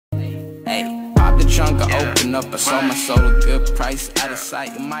trunk, I open up, I sold my soul a good price, out of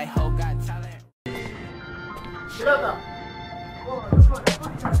sight, my hoe got talent.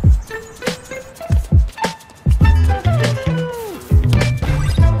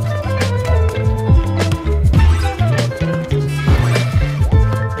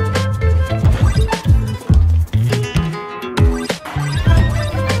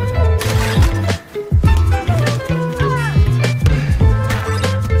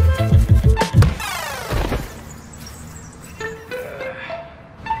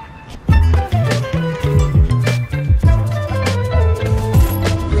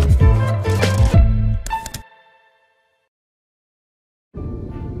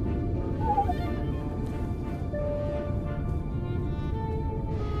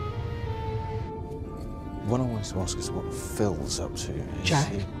 What I wanted to ask is what Phil's up to. Jack?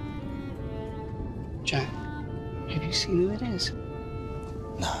 Jack, have you seen who it is?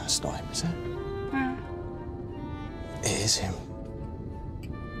 No, it's not him, is it? No. It is him.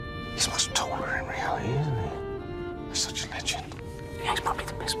 He's much taller in reality, isn't he? He's such a legend. Yeah, he's probably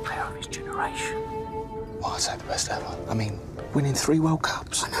the best player of his generation. Well, I'd say the best ever. I mean, winning 3 World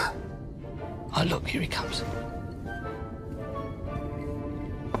Cups. I know. Oh, look, here he comes.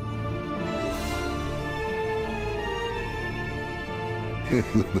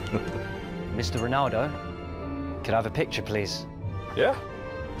 Mr. Ronaldo, could I have a picture, please? Yeah.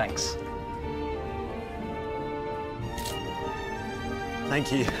 Thanks.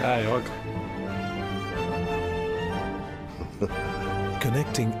 Thank you. Hi, Hog.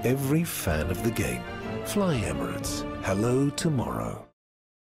 Connecting every fan of the game. Fly Emirates. Hello tomorrow.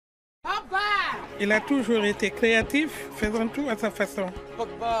 Il a toujours été créatif, faisant tout à sa façon.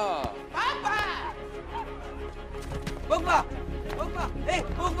 Pogba! Pogba! Pogba! Hey,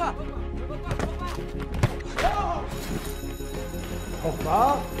 Pogba!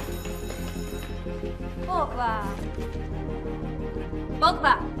 Pogba! Pogba!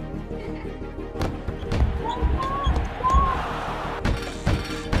 Pogba!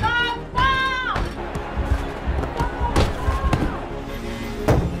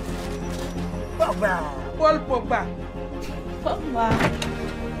 Pogba! Paul Pogba! Pogba!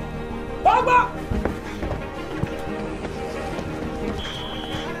 Pogba!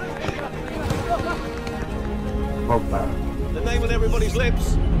 Pogba! The name on everybody's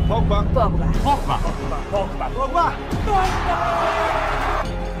lips. Pogba. Pogba! Pogba! Pogba! Pogba!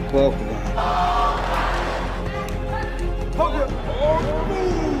 Pogba! Pogba!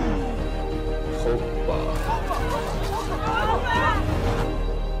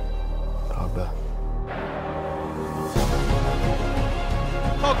 Pogba.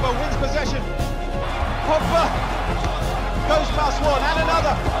 Pogba wins possession. Pogba goes past one and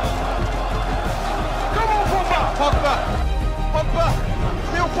another. Come on, Pogba! Pogba! Pogba!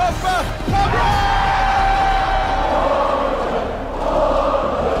 Still Pogba! Pogba!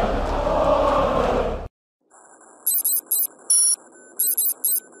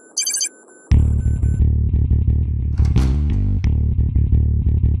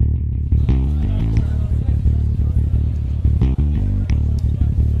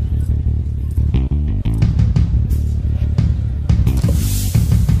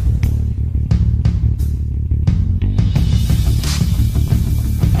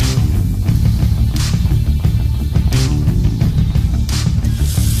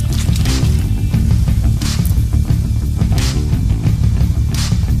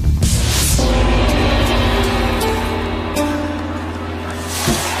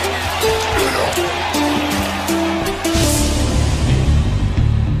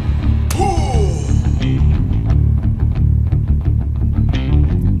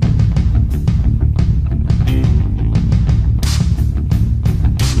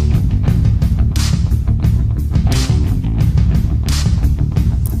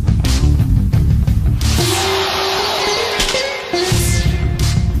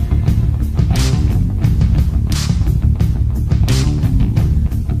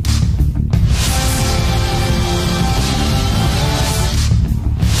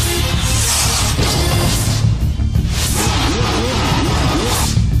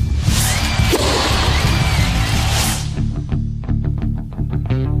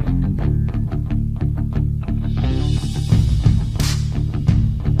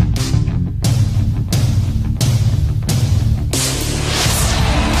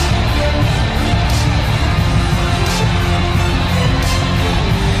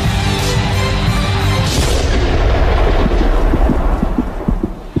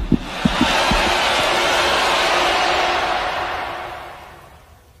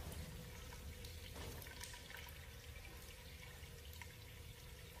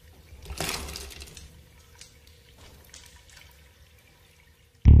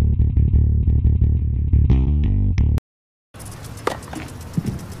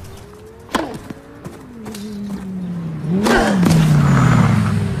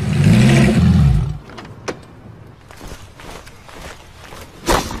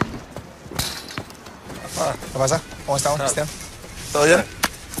 estamos, Cristian? ¿Todo bien?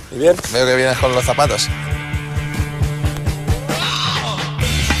 ¿Y bien? Veo que vienes con los zapatos.